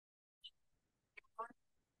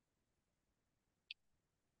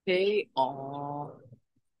Hey all,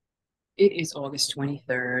 it is August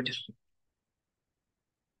 23rd.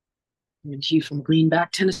 I'm to you from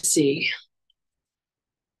Greenback, Tennessee,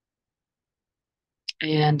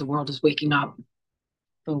 and the world is waking up.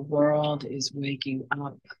 The world is waking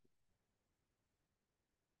up.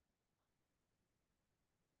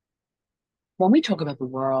 When we talk about the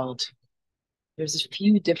world, there's a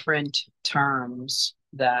few different terms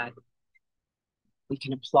that we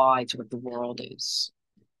can apply to what the world is.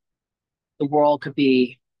 The world could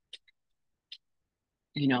be,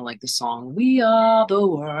 like the song, "We are the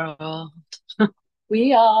world,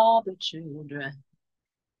 we are the children."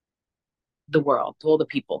 The world, all the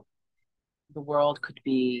people. The world could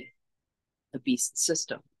be the beast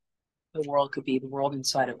system. The world could be the world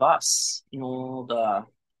inside of us, all the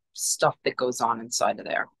stuff that goes on inside of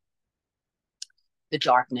there, the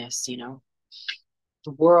darkness.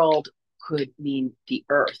 The world could mean the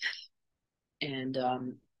earth. And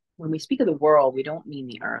when we speak of the world, we don't mean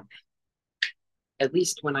the earth. At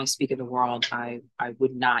least when I speak of the world, I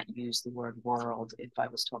would not use the word world if I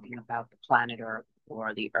was talking about the planet Earth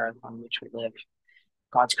or the earth on which we live,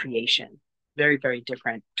 God's creation. Very, very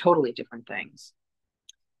different, totally different things.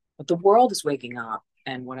 But the world is waking up.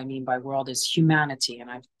 And what I mean by world is humanity.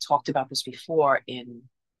 And I've talked about this before in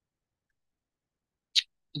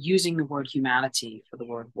using the word humanity for the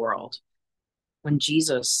word world. When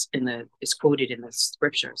Jesus is quoted in the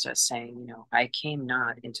scriptures as saying, I came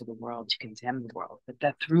not into the world to condemn the world, but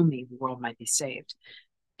that through me the world might be saved.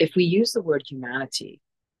 If we use the word humanity,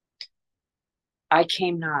 I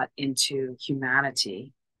came not into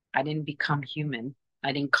humanity. I didn't become human.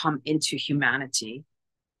 I didn't come into humanity,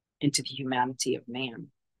 into the humanity of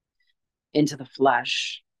man, into the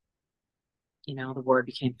flesh. The word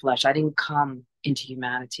became flesh. I didn't come into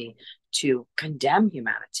humanity to condemn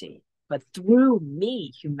humanity, but through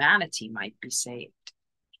me, humanity might be saved.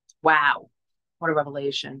 Wow, what a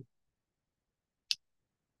revelation.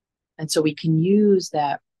 And so we can use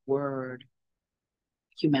that word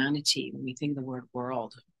humanity when we think of the word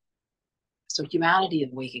world. So humanity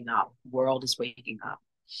is waking up, world is waking up.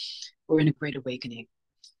 We're in a great awakening.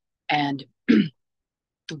 And the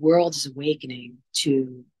world is awakening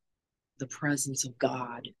to the presence of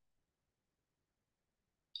God,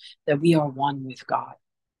 that we are one with God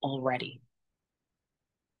already.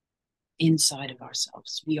 Inside of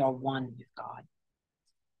ourselves, we are one with God.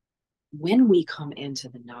 When we come into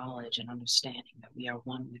the knowledge and understanding that we are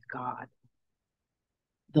one with God,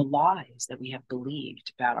 the lies that we have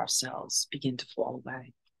believed about ourselves begin to fall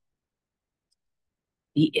away.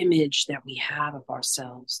 The image that we have of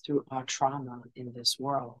ourselves through our trauma in this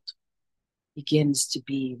world begins to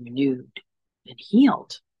be renewed and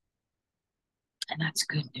healed. And that's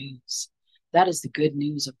good news. That is the good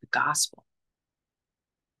news of the gospel.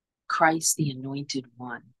 Christ, the anointed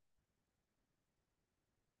one.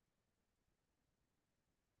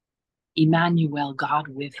 Emmanuel, God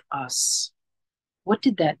with us. What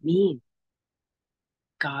did that mean?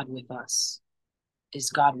 God with us. Is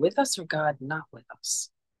God with us or God not with us?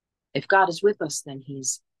 If God is with us, then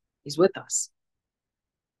he's with us.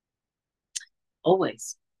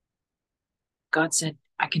 Always. God said,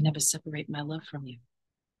 I can never separate my love from you.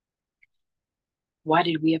 Why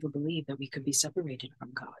did we ever believe that we could be separated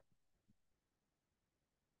from God?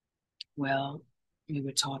 Well, we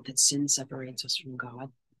were taught that sin separates us from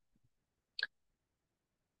God.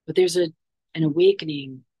 But there's an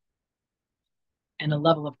awakening and a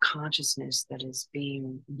level of consciousness that is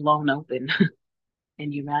being blown open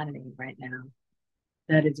in humanity right now,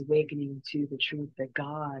 that is awakening to the truth that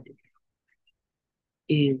God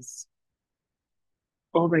is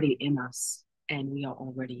already in us and we are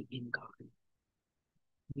already in God.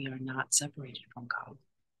 We are not separated from God.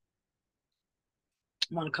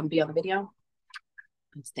 Want to come be on the video?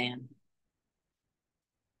 Let's Dan.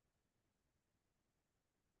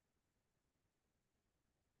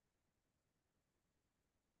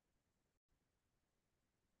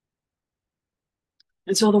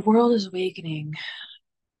 And so the world is awakening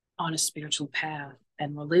on a spiritual path,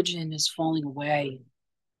 and religion is falling away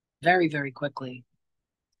very, very quickly.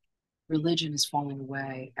 Religion is falling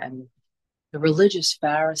away, and the religious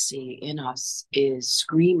Pharisee in us is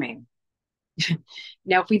screaming.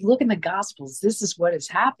 Now, if we look in the Gospels, this is what is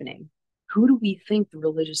happening. Who do we think the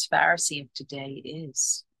religious Pharisee of today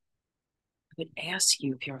is? I would ask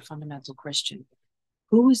you, if you're a fundamental Christian,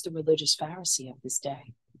 who is the religious Pharisee of this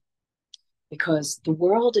day? Because the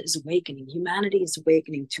world is awakening, humanity is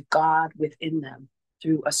awakening to God within them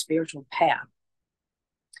through a spiritual path.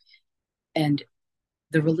 And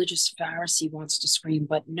the religious Pharisee wants to scream,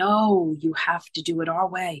 but no, you have to do it our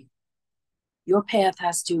way. Your path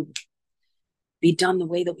has to be done the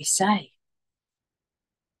way that we say.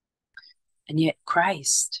 And yet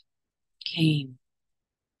Christ came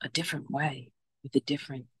a different way with a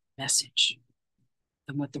different message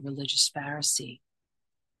than what the religious Pharisee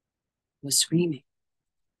was screaming.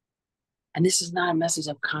 And this is not a message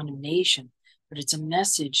of condemnation, but it's a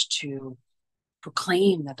message to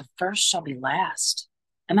proclaim that the first shall be last.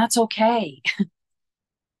 And that's okay.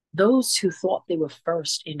 Those who thought they were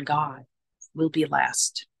first in God will be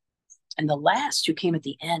last. And the last who came at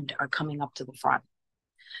the end are coming up to the front.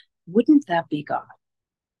 Wouldn't that be God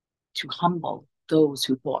to humble those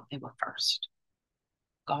who thought they were first?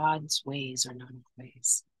 God's ways are not our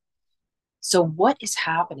ways. So what is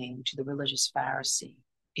happening to the religious Pharisee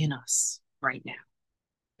in us right now?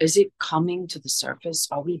 Is it coming to the surface?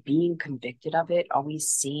 Are we being convicted of it? Are we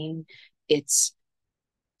seeing its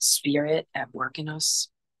spirit at work in us?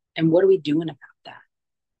 And what are we doing about that?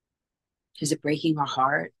 Is it breaking our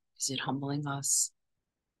heart? Is it humbling us?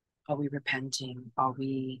 Are we repenting? Are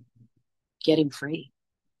we getting free?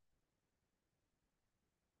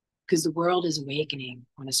 Because the world is awakening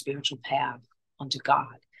on a spiritual path unto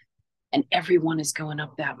God. And everyone is going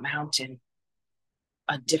up that mountain,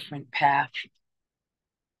 a different path.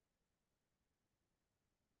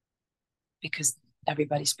 Because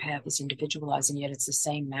everybody's path is individualized, and yet it's the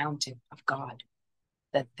same mountain of God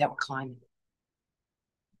that we're climbing.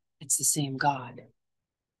 It's the same God.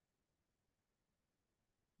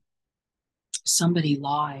 Somebody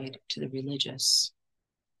lied to the religious.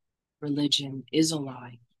 Religion is a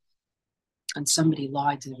lie. And somebody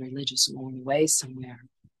lied to the religious along the way somewhere.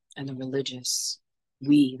 And the religious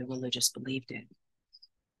believed it.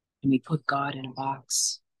 And we put God in a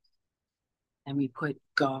box. And we put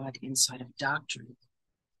God inside of doctrine.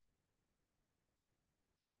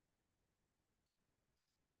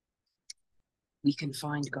 We can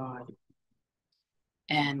find God.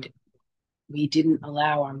 And we didn't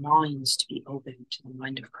allow our minds to be open to the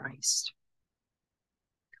mind of Christ.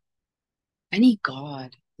 Any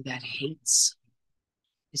God that hates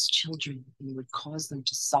his children and would cause them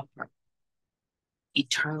to suffer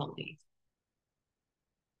eternally.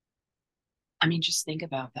 I mean, just think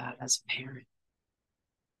about that as a parent.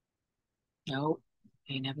 No,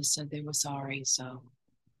 they never said they were sorry, so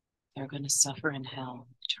they're going to suffer in hell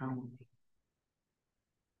eternally.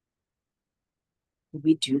 Would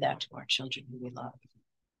we do that to our children who we love?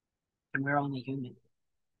 And we're only human.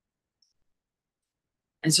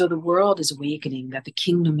 And so the world is awakening that the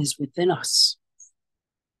kingdom is within us.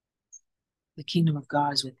 The kingdom of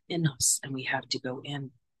God is within us, and we have to go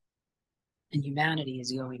in. And humanity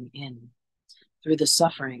is going in through the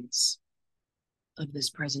sufferings of this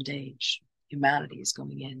present age. Humanity is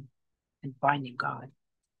going in and finding God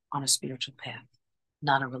on a spiritual path,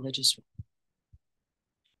 not a religious one.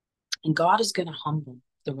 And God is going to humble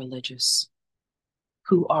the religious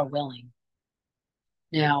who are willing.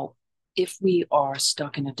 Now, if we are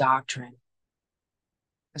stuck in a doctrine,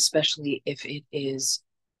 especially if it is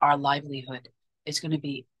our livelihood, it's going to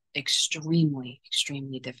be extremely,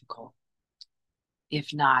 extremely difficult,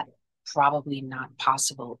 if not, probably not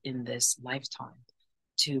possible in this lifetime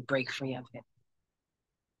to break free of it.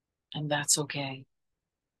 And that's okay.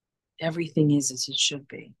 Everything is as it should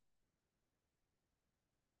be.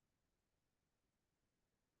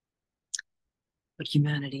 But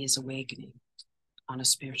humanity is awakening on a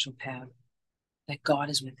spiritual path, that God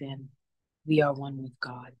is within. We are one with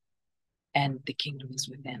God, and the kingdom is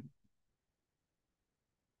within.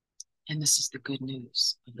 And this is the good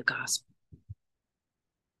news of the gospel.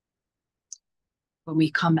 When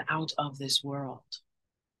we come out of this world,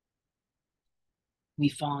 we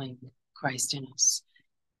find Christ in us,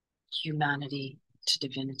 humanity to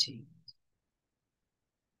divinity.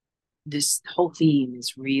 This whole theme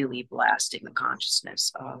is really blasting the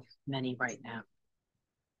consciousness of many right now.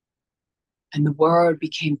 And the Word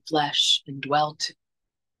became flesh and dwelt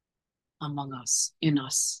among us, in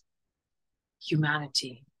us.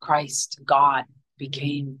 Humanity, Christ, God,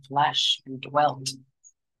 became flesh and dwelt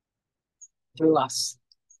through us.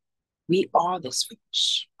 We are this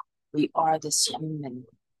flesh. We are this human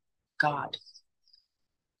God.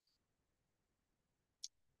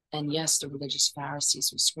 And yes, the religious Pharisees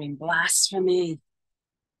would scream, blasphemy,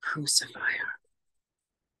 crucify her.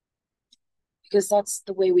 Because that's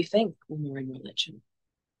the way we think when we're in religion.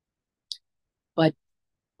 But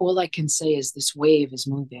all I can say is this wave is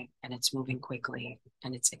moving, and it's moving quickly,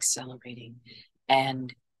 and it's accelerating,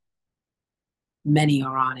 and many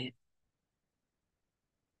are on it.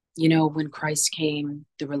 You know, when Christ came,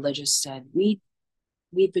 the religious said, we've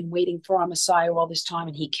been waiting for our Messiah all this time,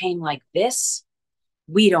 and he came like this.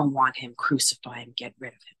 We don't want him. Crucify him, get rid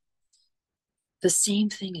of him. The same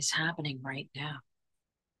thing is happening right now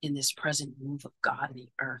in this present move of God in the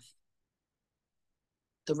earth.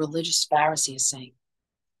 The religious Pharisee is saying,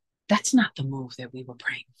 that's not the move that we were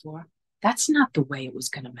praying for. That's not the way it was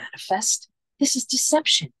going to manifest. This is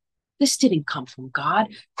deception. This didn't come from God.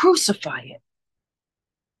 Crucify it.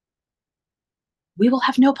 We will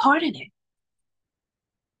have no part in it.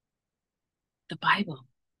 The Bible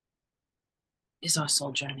is our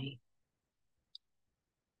soul journey.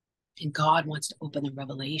 And God wants to open the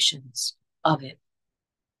revelations of it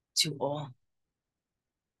to all.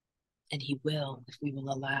 And He will, if we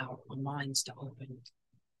will allow our minds to open.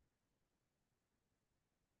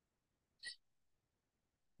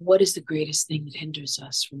 What is the greatest thing that hinders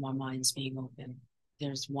us from our minds being open?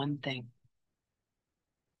 There's one thing.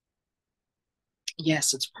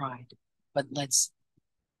 Yes, it's pride, but let's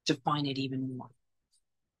define it even more.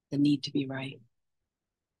 The need to be right.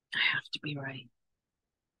 I have to be right.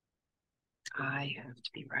 I have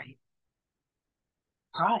to be right.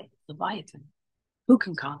 Pride, Leviathan. Who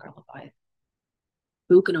can conquer Leviathan?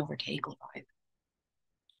 Who can overtake Leviathan?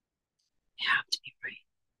 I have to be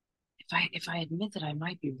right. If I admit that I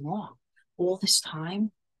might be wrong all this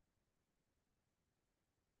time,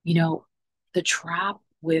 the trap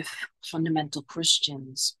with fundamental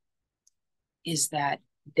Christians is that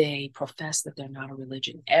they profess that they're not a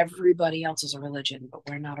religion. Everybody else is a religion, but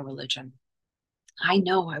we're not a religion. I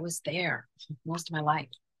know, I was there most of my life.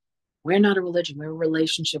 We're not a religion. We're a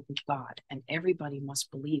relationship with God, and everybody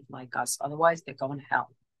must believe like us. Otherwise, they're going to hell.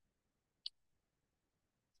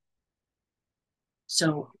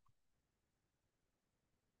 So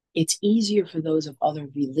it's easier for those of other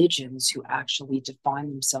religions who actually define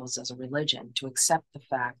themselves as a religion to accept the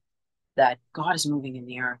fact that God is moving in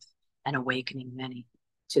the earth and awakening many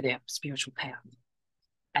to their spiritual path.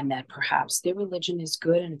 And that perhaps their religion is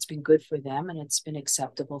good and it's been good for them and it's been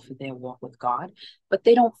acceptable for their walk with God, but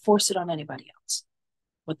they don't force it on anybody else.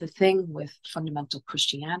 But the thing with fundamental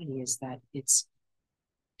Christianity is that it's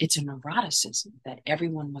a neuroticism that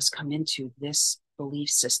everyone must come into this belief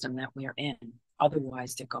system that we're in.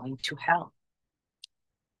 Otherwise, they're going to hell.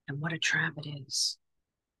 And what a trap it is.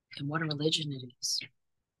 And what a religion it is.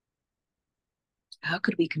 How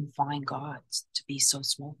could we confine God to be so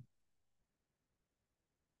small?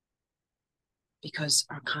 Because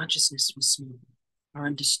our consciousness was small, our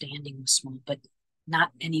understanding was small, but not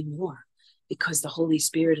anymore, because the Holy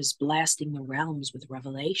Spirit is blasting the realms with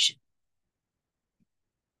revelation.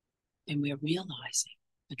 And we're realizing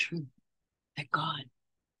the truth that God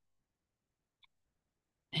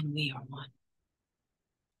and we are one.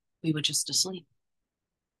 We were just asleep.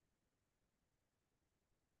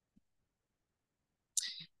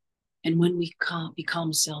 And when we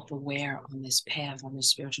become self-aware on this path, on this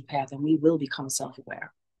spiritual path, and we will become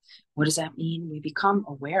self-aware. What does that mean? We become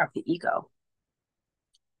aware of the ego.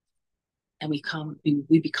 And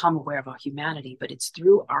we become aware of our humanity, but it's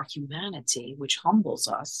through our humanity, which humbles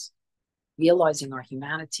us, realizing our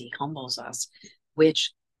humanity humbles us,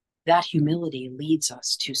 which that humility leads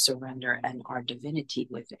us to surrender and our divinity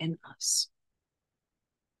within us.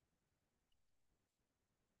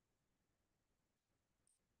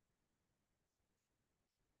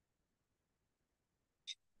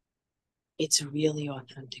 It's a really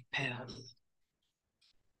authentic path.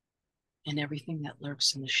 And everything that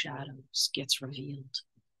lurks in the shadows gets revealed.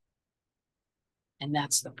 And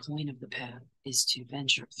that's the point of the path, is to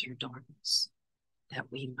venture through darkness,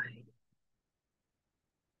 that we might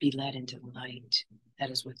be led into the light that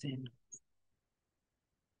is within.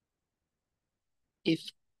 If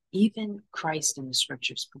even Christ in the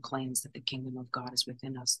scriptures proclaims that the kingdom of God is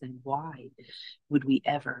within us, then why would we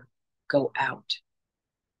ever go out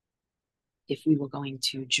if we were going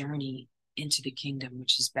to journey into the kingdom,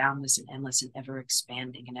 which is boundless and endless and ever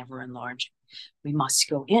expanding and ever enlarging? We must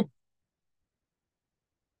go in.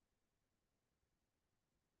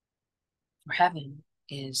 For heaven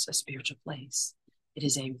is a spiritual place. It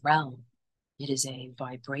is a realm. It is a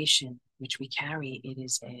vibration which we carry. It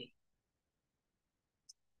is a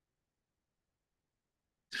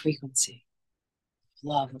frequency of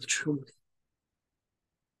love, of truth.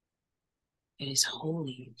 It is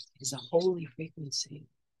holy. It is a holy frequency.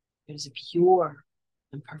 It is a pure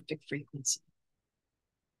and perfect frequency.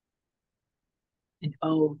 And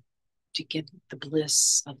oh, to get the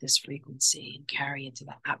bliss of this frequency and carry it to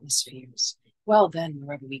the atmospheres. Well, then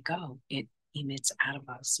wherever we go, it emits out of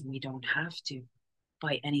us, and we don't have to,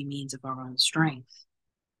 by any means of our own strength,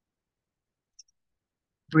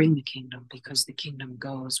 bring the kingdom, because the kingdom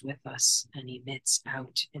goes with us and emits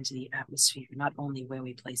out into the atmosphere, not only where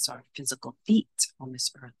we place our physical feet on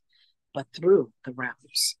this earth, but through the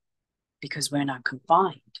realms, because we're not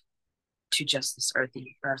confined to just this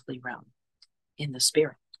earthly realm. In the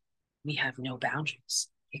spirit, we have no boundaries.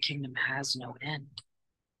 The kingdom has no end.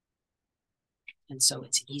 And so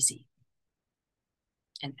it's easy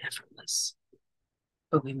and effortless.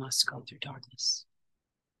 But we must go through darkness.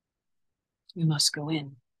 We must go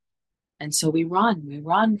in. And so we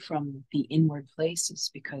run from the inward places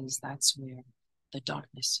because that's where the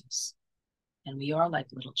darkness is. And we are like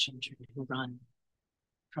little children who run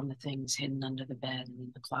from the things hidden under the bed and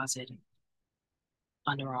in the closet, and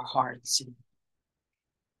under our hearts and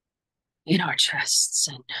in our chests.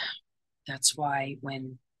 And that's why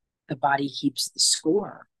when the body keeps the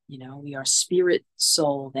score, we are spirit,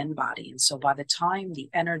 soul, then body. And so by the time the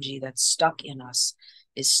energy that's stuck in us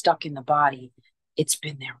is stuck in the body, it's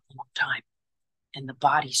been there a long time. And the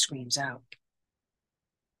body screams out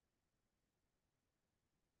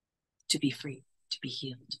to be free, to be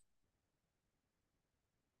healed.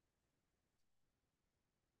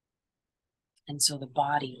 And so the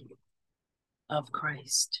body of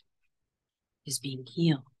Christ is being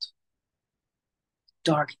healed.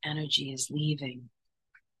 Dark energy is leaving.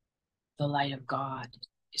 The light of God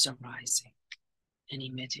is arising and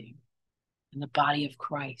emitting. And the body of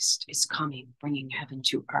Christ is coming, bringing heaven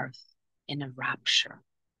to earth in a rapture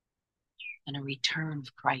and a return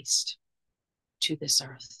of Christ to this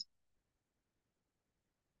earth,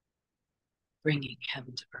 bringing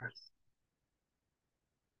heaven to earth.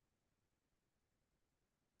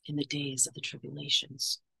 In the days of the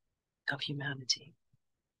tribulations of humanity.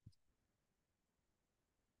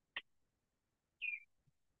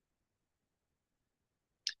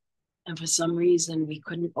 And for some reason, we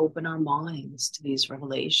couldn't open our minds to these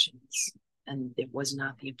revelations. And it was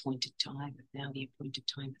not the appointed time. But now the appointed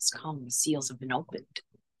time has come. The seals have been opened.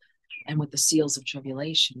 And with the seals of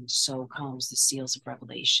tribulation, so comes the seals of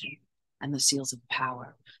revelation, and the seals of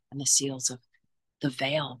power, and the seals of the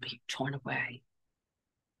veil being torn away,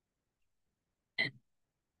 and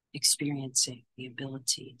experiencing the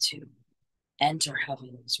ability to enter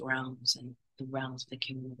heaven's realms and the realms of the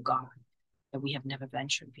kingdom of God that we have never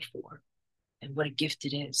ventured before. And what a gift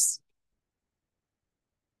it is.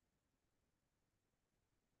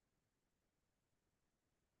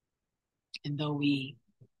 And though we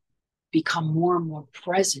become more and more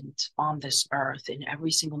present on this earth, in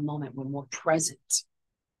every single moment, we're more present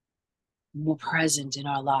in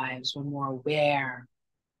our lives, we're more aware,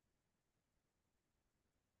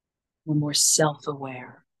 we're more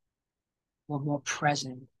self-aware, we're more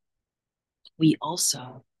present. We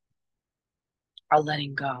also are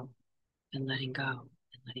letting go and letting go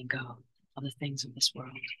and letting go of the things of this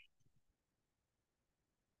world.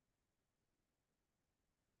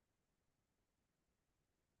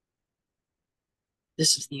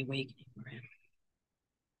 This is the awakening we're in,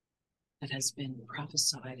 that has been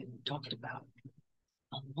prophesied and talked about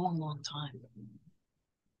a long, long time.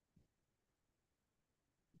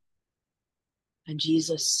 And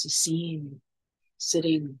Jesus is seen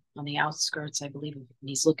sitting on the outskirts, I believe, and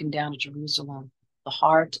he's looking down at Jerusalem, the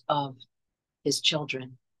heart of his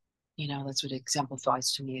children. That's what it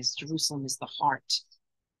exemplifies to me, is Jerusalem is the heart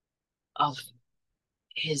of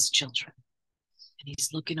his children. And he's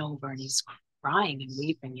looking over and he's crying and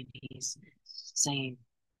weeping, and he's saying,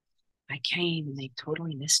 I came and they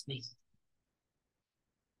totally missed me.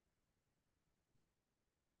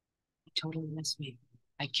 They totally missed me.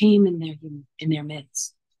 I came in their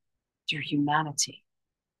midst, through humanity.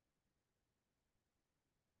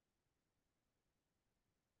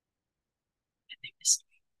 And they missed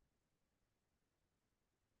me.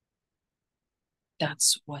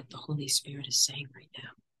 That's what the Holy Spirit is saying right now.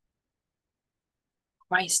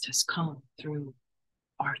 Christ has come through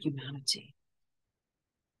our humanity.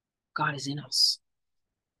 God is in us.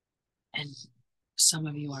 And some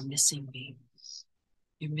of you are missing me.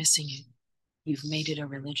 You're missing it. You've made it a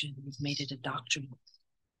religion. You've made it a doctrine.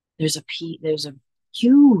 There's a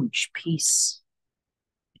huge piece,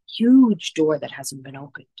 a huge door that hasn't been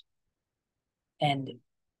opened. And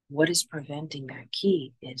what is preventing that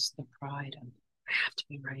key is the pride of, I have to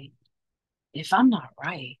be right. If I'm not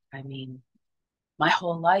right, my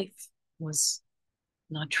whole life was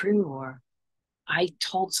not true, or I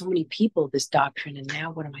told so many people this doctrine, and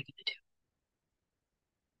now what am I going to do?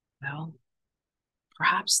 Well,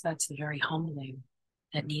 perhaps that's the very humbling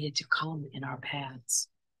that needed to come in our paths.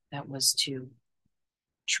 That was to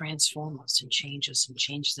transform us and change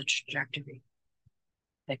the trajectory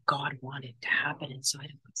that God wanted to happen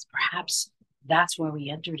inside of us. Perhaps that's why we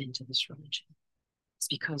entered into this religion. It's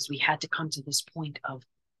because we had to come to this point of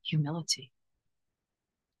humility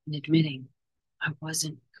and admitting I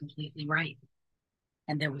wasn't completely right.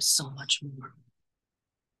 And there was so much more.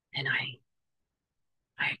 And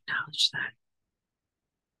I I acknowledge that.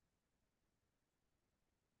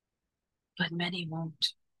 But many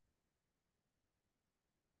won't.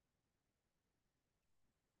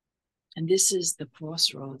 And this is the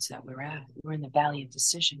crossroads that we're at. We're in the valley of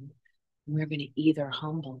decision. We're going to either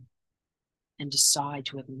humble and decide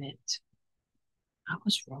to admit, I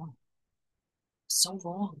was wrong. So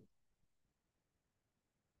wrong.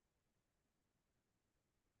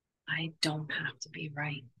 I don't have to be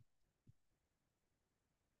right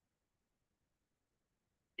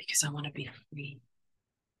because I want to be free.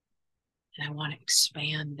 And I want to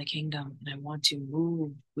expand the kingdom. And I want to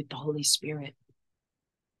move with the Holy Spirit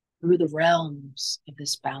through the realms of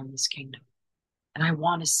this boundless kingdom. And I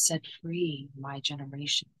want to set free my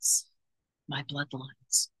generations, my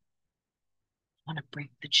bloodlines. I want to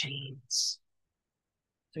break the chains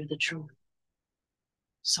through the truth.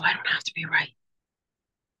 So I don't have to be right.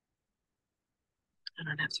 I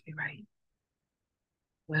don't have to be right.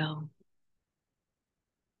 Well,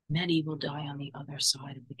 many will die on the other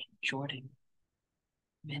side of the Jordan.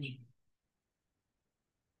 Many.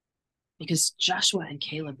 Because Joshua and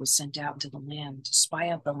Caleb was sent out into the land to spy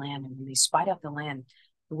out the land. And when they spied out the land,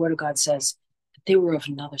 the word of God says that they were of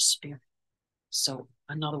another spirit. So,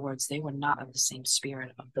 in other words, they were not of the same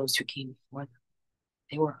spirit of those who came before them.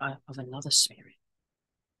 They were of another spirit.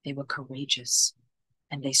 They were courageous.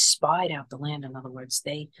 And they spied out the land. In other words,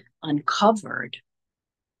 they uncovered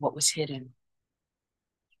what was hidden,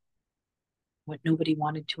 what nobody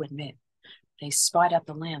wanted to admit. They spied out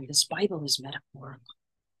the land. This Bible is metaphorical.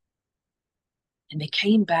 And they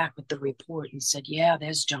came back with the report and said, yeah,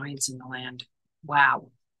 there's giants in the land.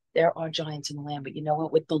 Wow, there are giants in the land. But you know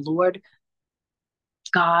what? With the Lord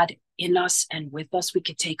God in us and with us, we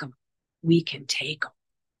can take them. We can take them.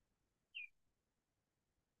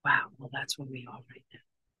 Wow, well, that's where we are right now.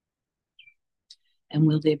 And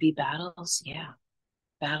will there be battles? Yeah,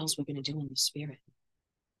 battles we're going to do in the spirit.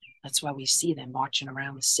 That's why we see them marching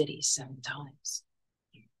around the city 7 times,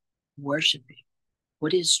 worshiping.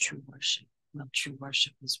 What is true worship? Well, true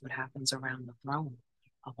worship is what happens around the throne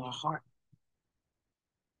of our heart,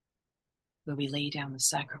 where we lay down the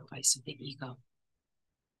sacrifice of the ego,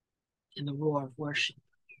 and the roar of worship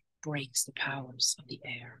breaks the powers of the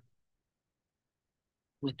air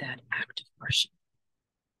with that act of worship.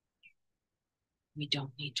 We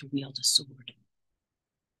don't need to wield a sword.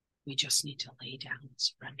 We just need to lay down and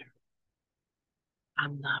surrender.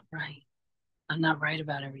 I'm not right. I'm not right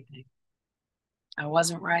about everything. I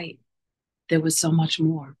wasn't right. There was so much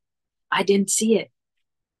more. I didn't see it.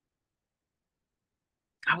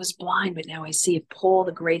 I was blind, but now I see it. Paul,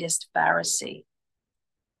 the greatest Pharisee,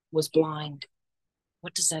 was blind.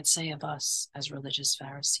 What does that say of us as religious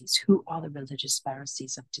Pharisees? Who are the religious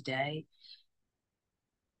Pharisees of today?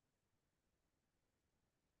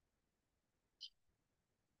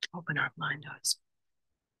 Open our blind eyes.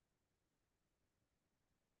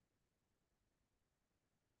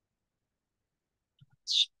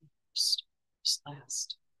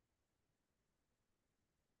 Last.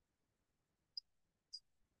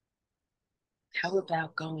 How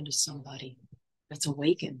about going to somebody that's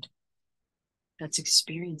awakened, that's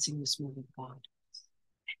experiencing this move of God,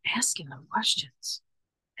 and asking them questions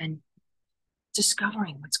and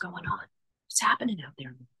discovering what's going on, what's happening out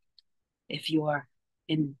there? If you are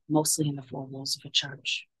mostly in the 4 walls of a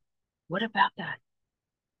church, what about that?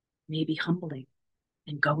 Maybe humbling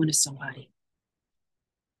and going to somebody.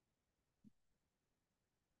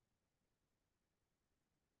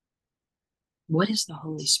 What is the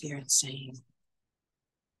Holy Spirit saying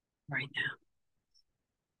right now?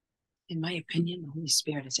 In my opinion, the Holy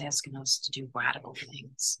Spirit is asking us to do radical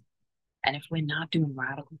things. And if we're not doing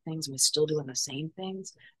radical things, we're still doing the same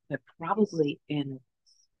things, we're probably in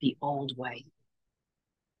the old way.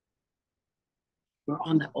 We're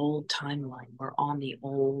on the old timeline. We're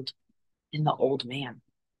in the old man.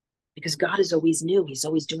 Because God is always new. He's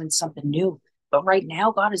always doing something new. But right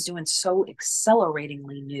now, God is doing so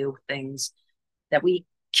acceleratingly new things that we're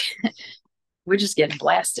just getting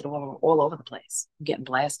blasted all over the place. We're getting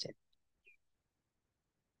blasted.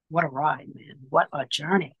 What a ride, man. What a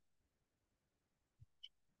journey.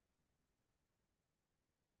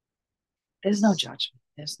 There's no judgment.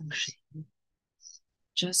 There's no shame.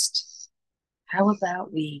 Just how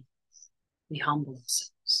about we humble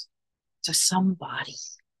ourselves to somebody,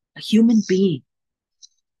 a human being,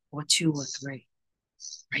 or 2 or 3,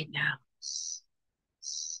 right now.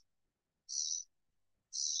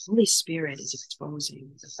 Holy Spirit is exposing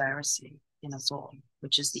the Pharisee in us all,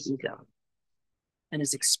 which is the ego, and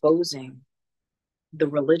is exposing the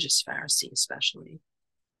religious Pharisee especially.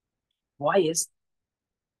 Why is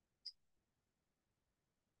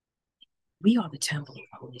We are the temple of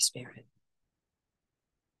the Holy Spirit.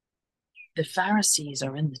 The Pharisees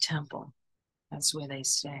are in the temple. That's where they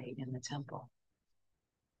stay, in the temple.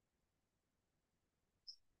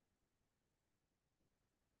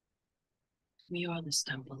 We are this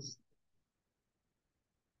temple.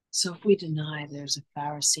 So if we deny there's a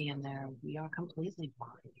Pharisee in there, we are completely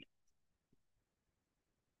blind.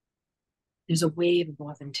 There's a wave of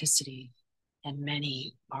authenticity, and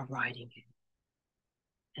many are riding it,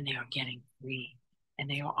 and they are getting free, and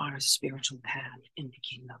they are on a spiritual path in the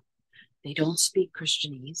kingdom. They don't speak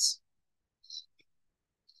Christianese.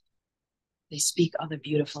 They speak other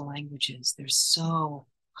beautiful languages. They're so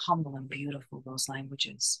humble and beautiful, those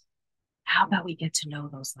languages. How about we get to know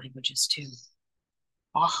those languages too?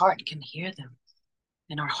 Our heart can hear them,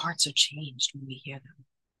 and our hearts are changed when we hear them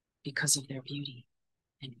because of their beauty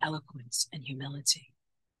and eloquence and humility.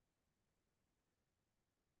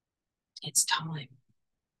 It's time.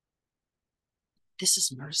 This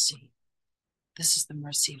is mercy. This is the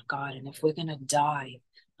mercy of God. And if we're going to die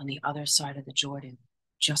on the other side of the Jordan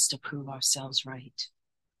just to prove ourselves right,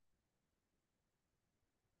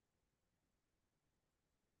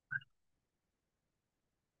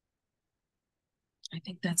 I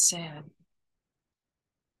think that's sad.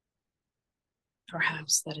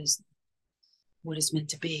 Perhaps that is what is meant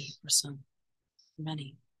to be for some, for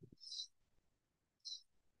many.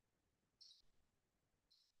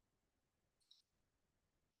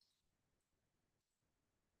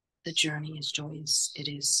 The journey is joyous. It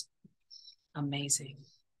is amazing.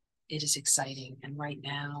 It is exciting. And right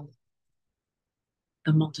now,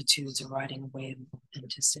 the multitudes are riding a wave of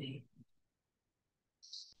authenticity.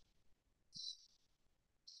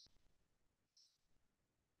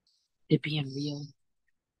 They're being real.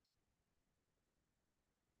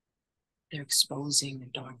 They're exposing the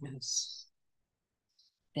darkness.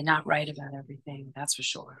 They're not right about everything. That's for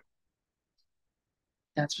sure.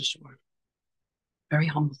 That's for sure. Very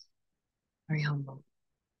humble. Very humble.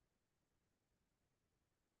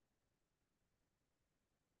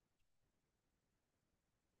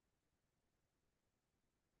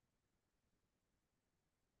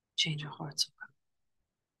 Change our hearts.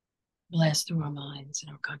 Blast through our minds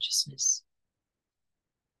and our consciousness.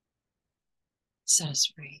 Set us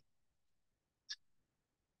free.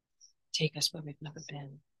 Take us where we've never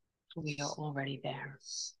been, for we are already there.